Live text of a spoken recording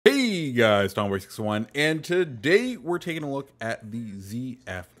Hey guys, Tom61, and today we're taking a look at the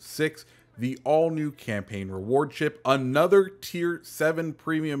ZF-6, the all-new campaign reward ship, another Tier 7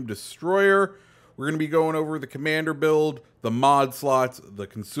 premium destroyer. We're going to be going over the commander build, the mod slots, the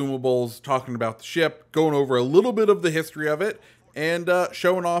consumables, talking about the ship, going over a little bit of the history of it, and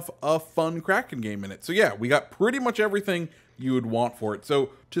showing off a fun Kraken game in it. So yeah, we got pretty much everything you would want for it.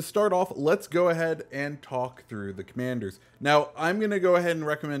 So to start off, let's go ahead and talk through the commanders. Now, I'm going to go ahead and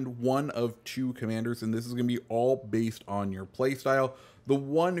recommend one of two commanders, and this is going to be all based on your playstyle. The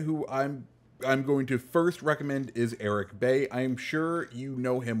one who I'm going to first recommend is Eric Bay. I'm sure you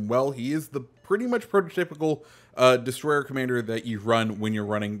know him well. He is the pretty much prototypical destroyer commander that you run when you're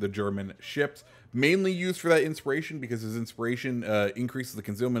running the German ships. Mainly used for that inspiration because his inspiration increases the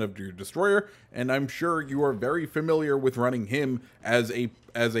concealment of your destroyer, and I'm sure you are very familiar with running him as a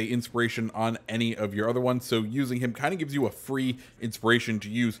inspiration on any of your other ones. So using him kind of gives you a free inspiration to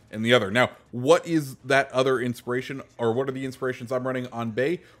use in the other. Now, what is that other inspiration, or what are the inspirations I'm running on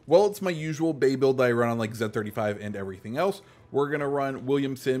Bay? Well, it's my usual Bay build that I run on like Z35 and everything else. We're going to run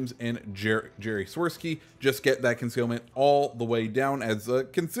William Sims and Jerry Swirsky. Just get that concealment all the way down, as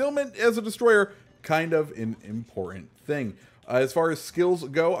concealment as a destroyer, kind of an important thing. As far as skills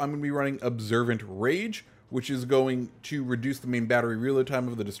go, I'm going to be running Observant Rage, which is going to reduce the main battery reload time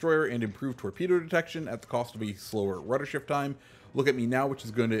of the destroyer and improve torpedo detection at the cost of a slower rudder shift time. Look at Me Now, which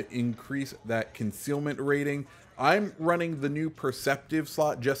is going to increase that concealment rating. I'm running the new Perceptive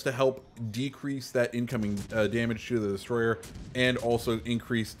slot just to help decrease that incoming damage to the destroyer and also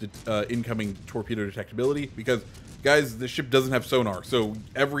increase the incoming torpedo detectability, because, guys, the ship doesn't have sonar, so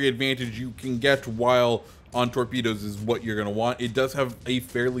every advantage you can get while on torpedoes is what you're going to want. It does have a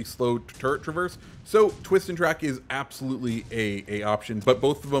fairly slow turret traverse, so twist and track is absolutely a option, but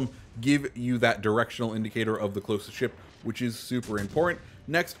both of them give you that directional indicator of the closest ship, which is super important.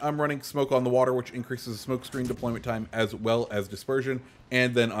 Next, I'm running Smoke on the Water, which increases smoke screen deployment time as well as dispersion,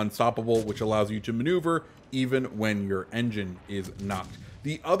 and then Unstoppable, which allows you to maneuver even when your engine is knocked.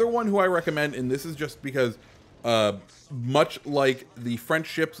 The other one who I recommend, and this is just because much like the French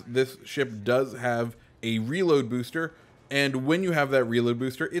ships, this ship does have a reload booster, and when you have that reload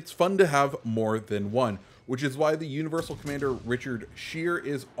booster, it's fun to have more than one, which is why the Universal Commander Richard Shear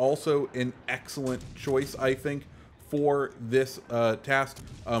is also an excellent choice, I think, for this task.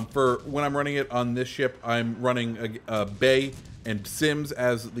 For when I'm running it on this ship, I'm running Bay and Sims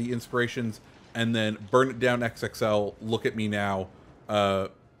as the inspirations, and then Burn It Down XXL, Look at Me Now,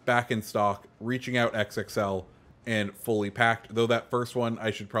 Back in Stock, Reaching Out XXL, and Fully Packed. Though that first one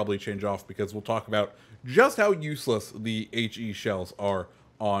I should probably change off, because we'll talk about just how useless the HE shells are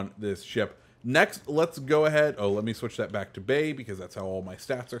on this ship. Next, let's go ahead. Oh, let me switch that back to Bay because that's how all my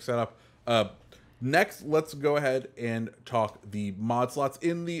stats are set up. Next, let's go ahead and talk the mod slots.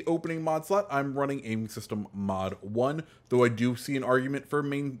 In the opening mod slot, I'm running Aiming System Mod 1, though I do see an argument for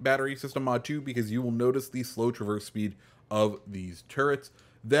Main Battery System Mod 2, because you will notice the slow traverse speed of these turrets.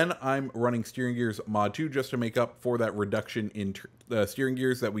 Then I'm running Steering Gears Mod 2 just to make up for that reduction in steering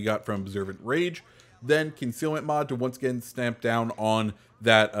gears that we got from Observant Rage. Then Concealment Mod to once again stamp down on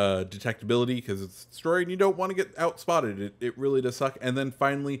that detectability, because it's destroyed and you don't want to get outspotted. It really does suck. And then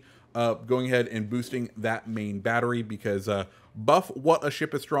finally, going ahead and boosting that main battery, because buff what a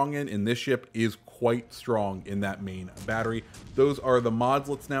ship is strong in this ship is quite strong in that main battery. Those are the mods.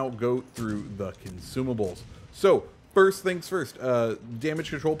 Let's now go through the consumables. So first things first,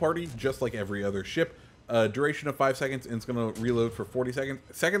 damage control party, just like every other ship. Duration of 5 seconds, and it's going to reload for 40 seconds.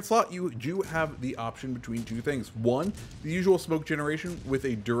 Second slot, you do have the option between two things. One, the usual smoke generation with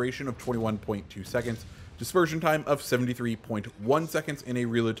a duration of 21.2 seconds. Dispersion time of 73.1 seconds, and a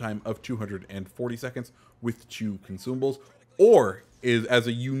reload time of 240 seconds with two consumables. Or, is as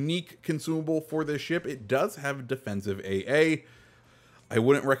a unique consumable for this ship, it does have defensive AA. I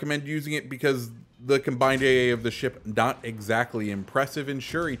wouldn't recommend using it because the combined AA of the ship, not exactly impressive, and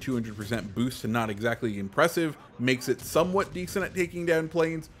sure, a 200% boost to not exactly impressive makes it somewhat decent at taking down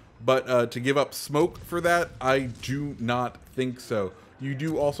planes, but to give up smoke for that, I do not think so. You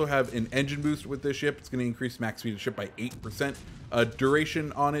do also have an engine boost with this ship. It's going to increase max speed of the ship by 8%.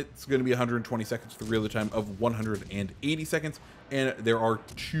 Duration on it is going to be 120 seconds with a reload time of 180 seconds. And there are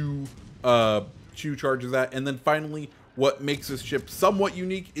two charges of that. And then finally, what makes this ship somewhat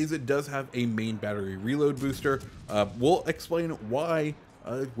unique is it does have a main battery reload booster. We'll explain why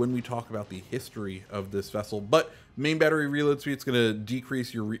when we talk about the history of this vessel. But main battery reload speed, it's going to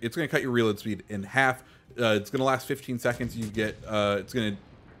decrease your, it's going to cut your reload speed in half. It's going to last 15 seconds. You get, it's going to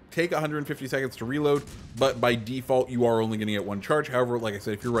take 150 seconds to reload, but by default, you are only going to get one charge. However, like I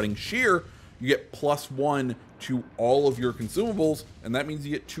said, if you're running sheer, you get +1 to all of your consumables, and that means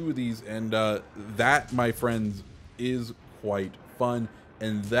you get 2 of these, and that, my friends, is quite fun.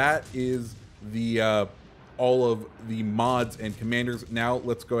 And that is the all of the mods and commanders. Now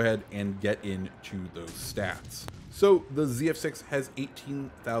let's go ahead and get into those stats. So the ZF-6 has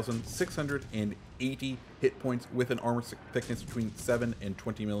 18,680 hit points with an armor thickness between 7 and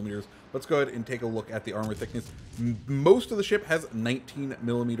 20 millimeters. Let's go ahead and take a look at the armor thickness. Most of the ship has 19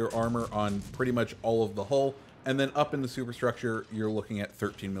 millimeter armor on pretty much all of the hull, and then up in the superstructure, you're looking at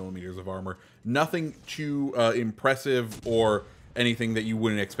 13 millimeters of armor. Nothing too impressive or anything that you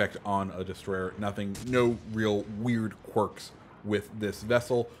wouldn't expect on a destroyer. Nothing, no real weird quirks with this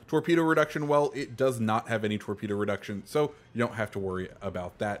vessel. Torpedo reduction, well, it does not have any torpedo reduction, so you don't have to worry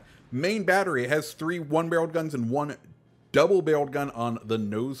about that. Main battery has 3 one-barreled guns and 1 double-barreled gun on the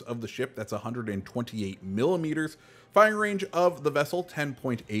nose of the ship. That's 128 millimeters. Firing range of the vessel,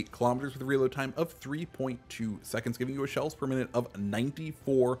 10.8 kilometers with a reload time of 3.2 seconds, giving you a shells per minute of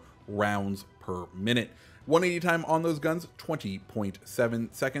 94 rounds per minute. 180 time on those guns,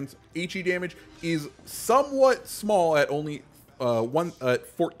 20.7 seconds. HE damage is somewhat small at only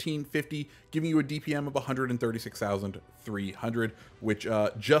 1450, giving you a DPM of 136,300, which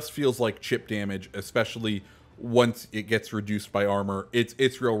just feels like chip damage, especially once it gets reduced by armor.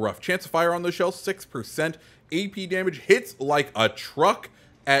 It's real rough. Chance of fire on those shells, 6%. AP damage hits like a truck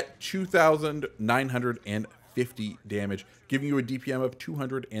at 2,950 damage, giving you a DPM of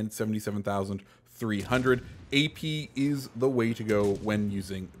 277,300. AP is the way to go when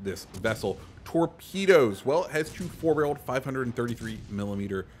using this vessel. Torpedoes, well, it has 2 4-barreled 533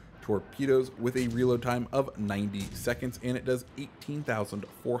 millimeter torpedoes with a reload time of 90 seconds, and it does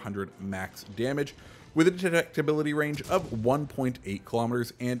 18,400 max damage with a detectability range of 1.8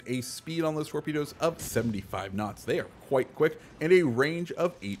 kilometers and a speed on those torpedoes of 75 knots. They are quite quick, and a range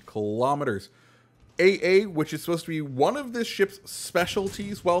of 8 kilometers. AA, which is supposed to be one of this ship's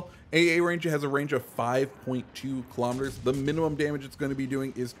specialties, well, AA range has a range of 5.2 kilometers. The minimum damage it's going to be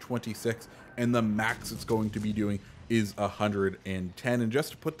doing is 26, and the max it's going to be doing is 110. And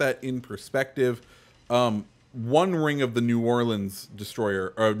just to put that in perspective, one ring of the New Orleans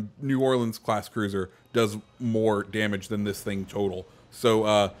destroyer, or New Orleans class cruiser, does more damage than this thing total.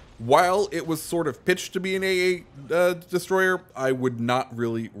 So while it was sort of pitched to be an AA destroyer, I would not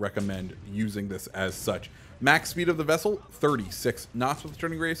really recommend using this as such. Max speed of the vessel, 36 knots with a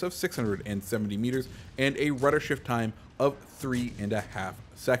turning radius of 670 meters and a rudder shift time of 3.5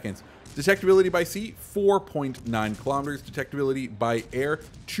 seconds. Detectability by sea, 4.9 kilometers. Detectability by air,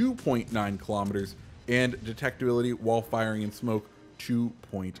 2.9 kilometers. And detectability while firing in smoke,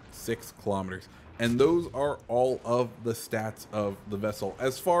 2.6 kilometers. And those are all of the stats of the vessel.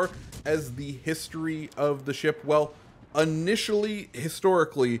 As far as the history of the ship, well, initially,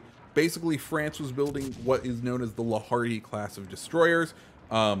 historically, basically France was building what is known as the Le Hardy class of destroyers.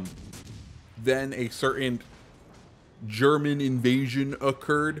 Then a certain German invasion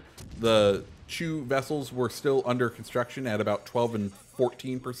occurred. The 2 vessels were still under construction at about 12 and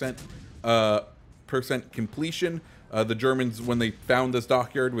 14% completion. The Germans, when they found this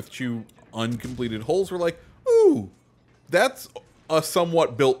dockyard with 2 uncompleted hulls, were like, ooh, that's a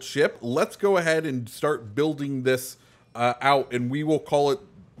somewhat built ship. Let's go ahead and start building this out, and we will call it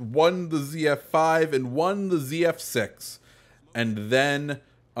one the ZF-5 and one the ZF-6. And then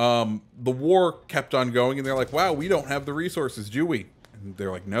the war kept on going, and they're like, wow, we don't have the resources, do we? And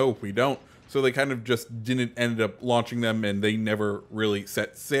they're like, no, we don't. So they kind of just didn't end up launching them, and they never really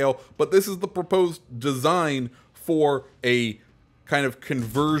set sail. But this is the proposed design for a kind of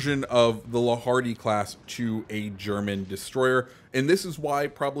conversion of the Le Hardy class to a German destroyer. And this is why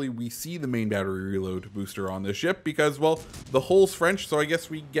probably we see the main battery reload booster on this ship, because, well, the hull's French, so I guess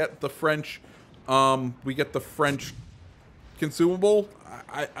we get the French consumable.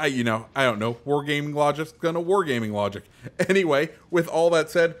 You know, I don't know. Wargaming logic's gonna wargaming logic. Anyway, with all that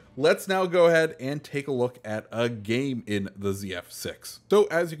said, let's now go ahead and take a look at a game in the ZF-6. So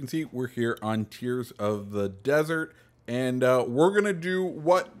as you can see, we're here on Tears of the Desert, and we're gonna do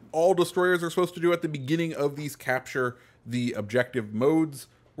what all destroyers are supposed to do at the beginning of these capture the objective modes.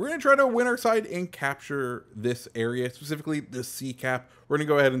 We're gonna try to win our side and capture this area, specifically the sea cap. We're gonna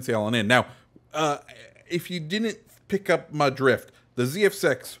go ahead and sail on in. Now, if you didn't pick up my drift, the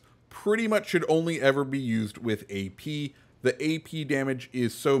ZF-6 pretty much should only ever be used with AP. The AP damage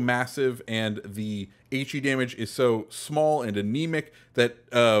is so massive and the HE damage is so small and anemic that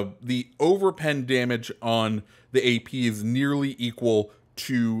the overpen damage on the AP is nearly equal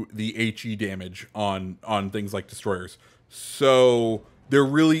to the HE damage on things like destroyers. So there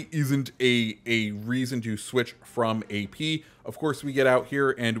really isn't a reason to switch from AP. Of course, we get out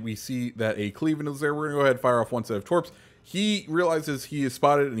here and we see that a Cleveland is there. We're going to go ahead and fire off one set of torps. He realizes he is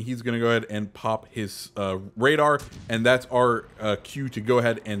spotted, and he's going to go ahead and pop his radar, and that's our cue to go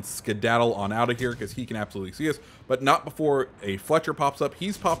ahead and skedaddle on out of here, because he can absolutely see us, but not before a Fletcher pops up.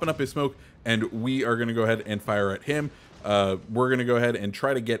 He's popping up his smoke, and we are going to go ahead and fire at him. We're going to go ahead and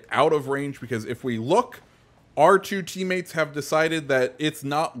try to get out of range, because if we look, our two teammates have decided that it's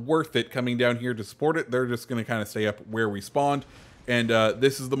not worth it coming down here to support it. They're just going to kind of stay up where we spawned. And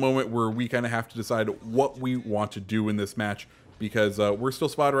this is the moment where we kind of have to decide what we want to do in this match, because we're still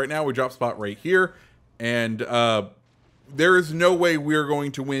spotted right now. We drop spot right here. And there is no way we're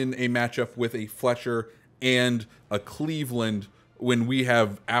going to win a matchup with a Fletcher and a Cleveland when we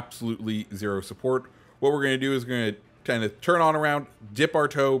have absolutely zero support. What we're going to do is we're going to kind of turn on around, dip our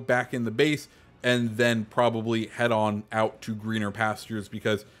toe back in the base, and then probably head on out to greener pastures,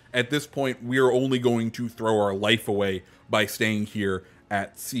 because at this point we are only going to throw our life away by staying here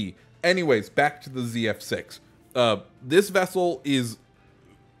at sea. Anyways, back to the ZF-6. This vessel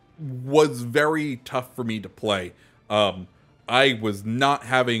was very tough for me to play. I was not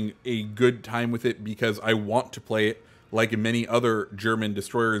having a good time with it because I want to play it like many other German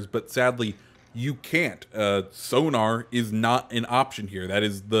destroyers, but sadly you can't. Sonar is not an option here. That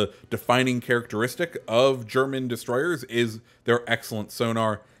is the defining characteristic of German destroyers, is their excellent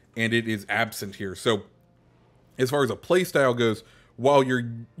sonar, and it is absent here. So as far as a playstyle goes, while you're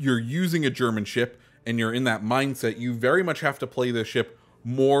using a German ship and you're in that mindset, you very much have to play the ship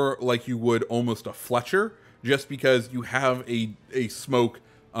more like you would almost a Fletcher, just because you have a smoke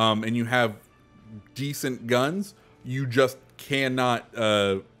and you have decent guns. You just cannot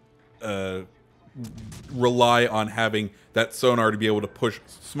rely on having that sonar to be able to push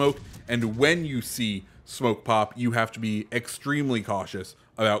smoke, and when you see smoke pop, you have to be extremely cautious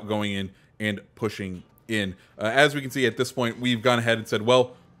about going in and pushing in. As we can see at this point, we've gone ahead and said,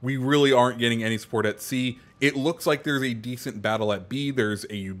 well, we really aren't getting any support at C. It looks like there's a decent battle at B. There's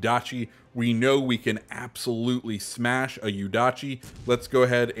a Udachi. We know we can absolutely smash a Udachi. Let's go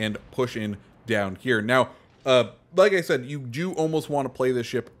ahead and push in down here. Now, like I said, you do almost want to play this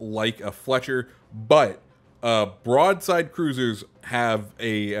ship like a Fletcher, but broadside cruisers have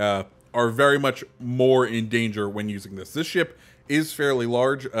are very much more in danger when using this. This ship is fairly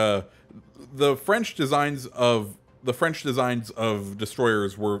large. The French designs of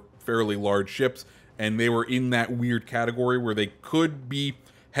destroyers were fairly large ships, and they were in that weird category where they could be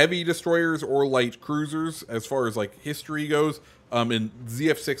heavy destroyers or light cruisers as far as like history goes. And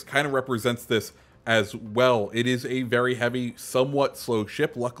ZF-6 kind of represents this as well. It is a very heavy, somewhat slow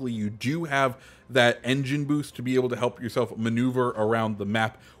ship. Luckily, you do have that engine boost to be able to help yourself maneuver around the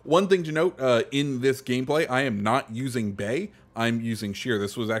map. One thing to note, in this gameplay, I am not using Bay. I'm using Sheer.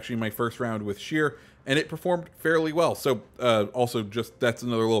 This was actually my first round with Sheer, and it performed fairly well. So also just that's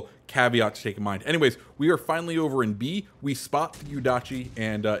another little caveat to take in mind. Anyways, we are finally over in B. We spot the Udachi,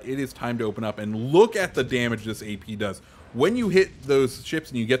 and it is time to open up and look at the damage this AP does. When you hit those ships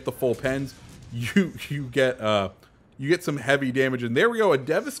and you get the full pens, you get some heavy damage. And there we go, a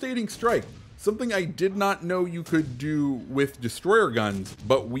devastating strike. Something I did not know you could do with destroyer guns,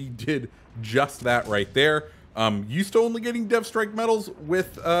 but we did just that right there. Used to only getting dev strike medals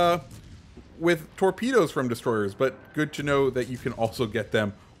with torpedoes from destroyers, but good to know that you can also get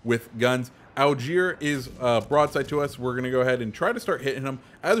them with guns. Algier is broadside to us. We're going to go ahead and try to start hitting them.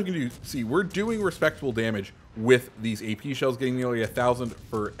 As we can see, we're doing respectable damage with these AP shells, getting nearly 1,000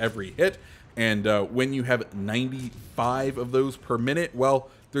 for every hit. And when you have 95 of those per minute, well,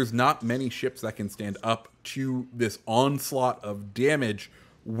 there's not many ships that can stand up to this onslaught of damage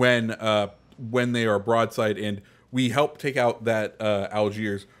when they are broadside. And we help take out that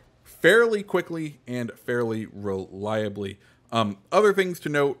Algiers fairly quickly and fairly reliably. Other things to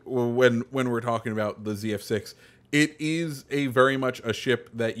note when we're talking about the ZF-6, it is very much a ship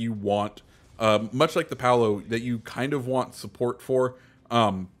that you want, much like the Paolo, that you kind of want support for.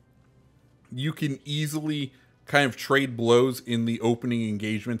 You can easily kind of trade blows in the opening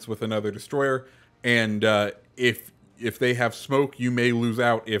engagements with another destroyer, and if they have smoke, you may lose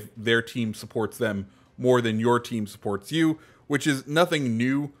out if their team supports them more than your team supports you, which is nothing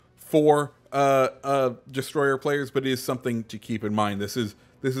new for destroyer players, but it is something to keep in mind. This is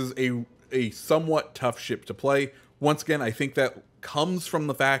a somewhat tough ship to play. Once again, I think that comes from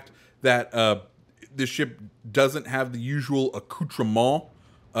the fact that this ship doesn't have the usual accoutrement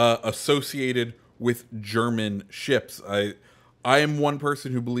associated with German ships. I am one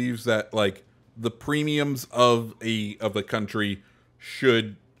person who believes that like the premiums of the country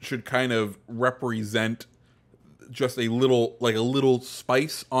should kind of represent just a little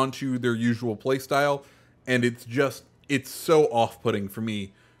spice onto their usual playstyle, and it's so off-putting for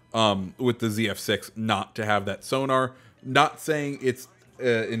me with the ZF-6 not to have that sonar. Not saying it's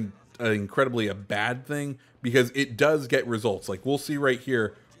incredibly a bad thing, because it does get results. Like we'll see right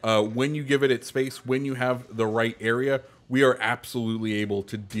here, when you give it its space, when you have the right area, we are absolutely able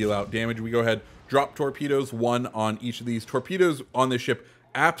to deal out damage. We go ahead, drop torpedoes, 1 on each of these. Torpedoes on this ship,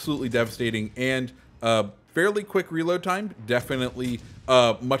 absolutely devastating, and fairly quick reload time, definitely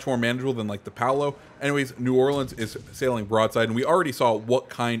much more manageable than like the Paolo. Anyways, New Orleans is sailing broadside, and we already saw what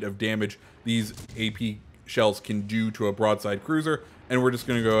kind of damage these AP shells can do to a broadside cruiser, and we're just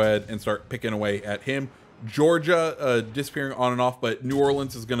going to go ahead and start picking away at him. Georgia disappearing on and off, but New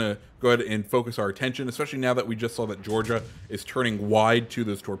Orleans is going to go ahead and focus our attention, especially now that we just saw that Georgia is turning wide to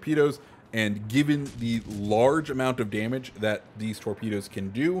those torpedoes. And given the large amount of damage that these torpedoes can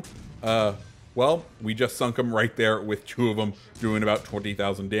do, well, we just sunk them right there with 2 of them doing about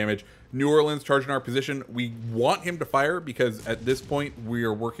 20,000 damage. New Orleans charging our position. We want him to fire because at this point we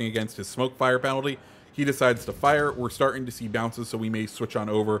are working against his smoke fire penalty. He decides to fire. We're starting to see bounces, so we may switch on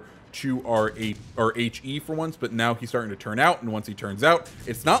over to our HE for once, but now he's starting to turn out, and once he turns out,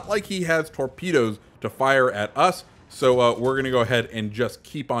 it's not like he has torpedoes to fire at us, so we're going to go ahead and just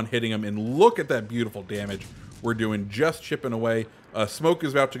keep on hitting him, and look at that beautiful damage we're doing, just chipping away. Smoke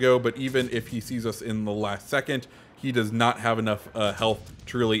is about to go, but even if he sees us in the last second, he does not have enough health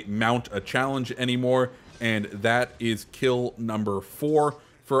to really mount a challenge anymore, and that is kill number 4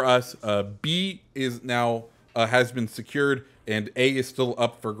 for us. B is now has been secured, and A is still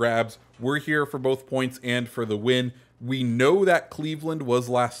up for grabs. We're here for both points and for the win. We know that Cleveland was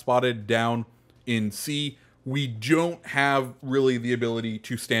last spotted down in C. We don't have really the ability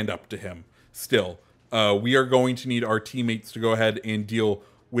to stand up to him still. We are going to need our teammates to go ahead and deal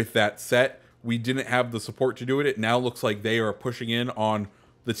with that set. We didn't have the support to do it. It now looks like they are pushing in on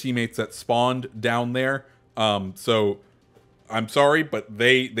the teammates that spawned down there. So I'm sorry, but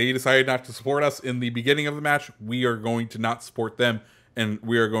they decided not to support us in the beginning of the match. We are going to not support them, and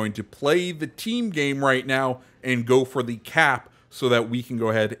we are going to play the team game right now and go for the cap so that we can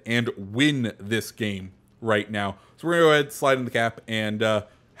go ahead and win this game right now. So we're going to go ahead, slide in the cap, and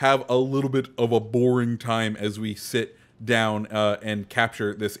have a little bit of a boring time as we sit down and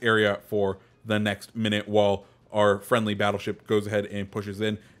capture this area for the next minute while our friendly battleship goes ahead and pushes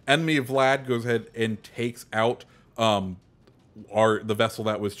in. Enemy of Vlad goes ahead and takes out the vessel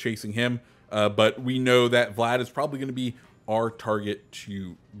that was chasing him, but we know that Vlad is probably going to be our target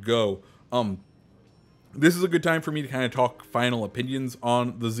to go. This is a good time for me to kind of talk final opinions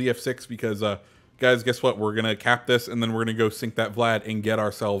on the ZF-6 because guys, guess what? We're going to cap this, and then we're going to go sink that Vlad and get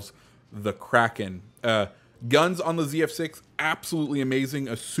ourselves the Kraken. Guns on the ZF-6, absolutely amazing,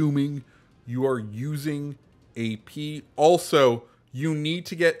 assuming you are using AP. Also, you need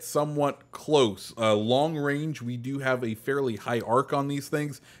to get somewhat close. Long range, we do have a fairly high arc on these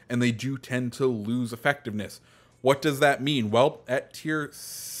things, and they do tend to lose effectiveness. What does that mean? Well, at tier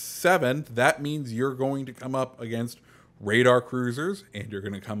 7, that means you're going to come up against radar cruisers, and you're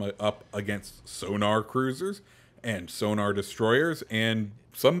going to come up against sonar cruisers and sonar destroyers and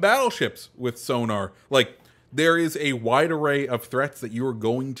some battleships with sonar. Like, there is a wide array of threats that you are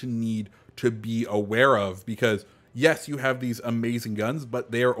going to need to be aware of because yes, you have these amazing guns,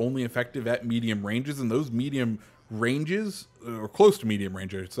 but they are only effective at medium ranges, and those medium ranges, or close to medium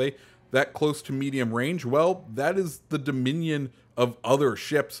range, I should say, that close to medium range, well, that is the dominion of other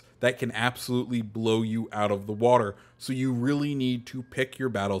ships that can absolutely blow you out of the water. So you really need to pick your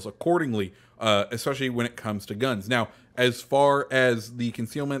battles accordingly, especially when it comes to guns. Now, as far as the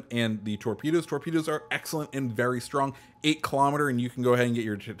concealment and the torpedoes are excellent and very strong. 8 kilometer, and you can go ahead and get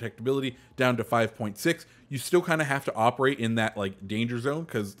your detectability down to 5.6. You still kind of have to operate in that like danger zone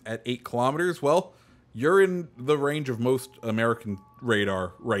because at 8 kilometers, well, you're in the range of most American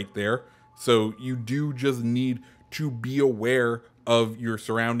radar right there. So you do just need to be aware of your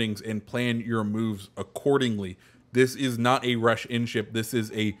surroundings and plan your moves accordingly. This is not a rush in ship. This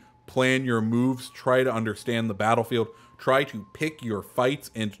is a plan your moves, try to understand the battlefield, try to pick your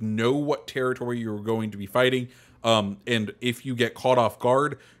fights and know what territory you're going to be fighting. And if you get caught off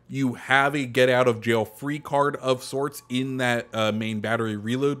guard, you have a get out of jail free card of sorts in that main battery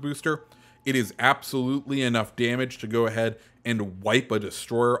reload booster. It is absolutely enough damage to go ahead and wipe a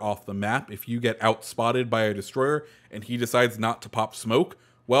destroyer off the map. If you get outspotted by a destroyer and he decides not to pop smoke,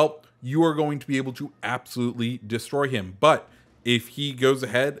 well, you are going to be able to absolutely destroy him. But if he goes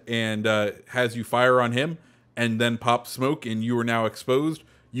ahead and has you fire on him and then pop smoke and you are now exposed,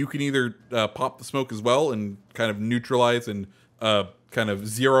 you can either pop the smoke as well and kind of neutralize and kind of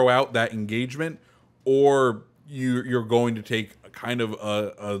zero out that engagement, or you're going to take kind of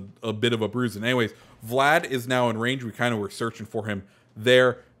a bit of a bruise. And anyways, Vlad is now in range. We kind of were searching for him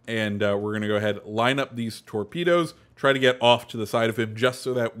there, and we're going to go ahead, line up these torpedoes, try to get off to the side of him just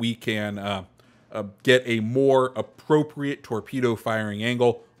so that we can get a more appropriate torpedo firing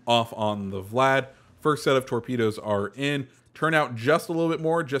angle off on the Vlad. First set of torpedoes are in. Turn out just a little bit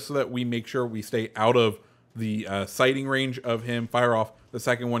more just so that we make sure we stay out of the sighting range of him. Fire off the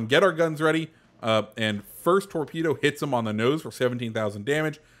second one. Get our guns ready. And first torpedo hits him on the nose for 17,000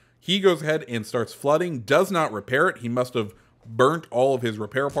 damage. He goes ahead and starts flooding. Does not repair it. He must have burnt all of his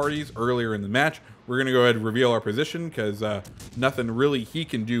repair parties earlier in the match. We're going to go ahead and reveal our position because nothing really he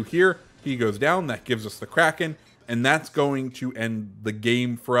can do here. He goes down. That gives us the Kraken. And that's going to end the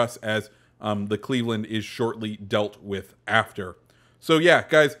game for us as the Cleveland is shortly dealt with after. So yeah,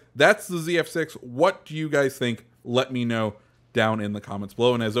 guys, that's the ZF-6. What do you guys think? Let me know down in the comments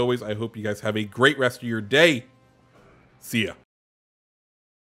below. And as always, I hope you guys have a great rest of your day. See ya.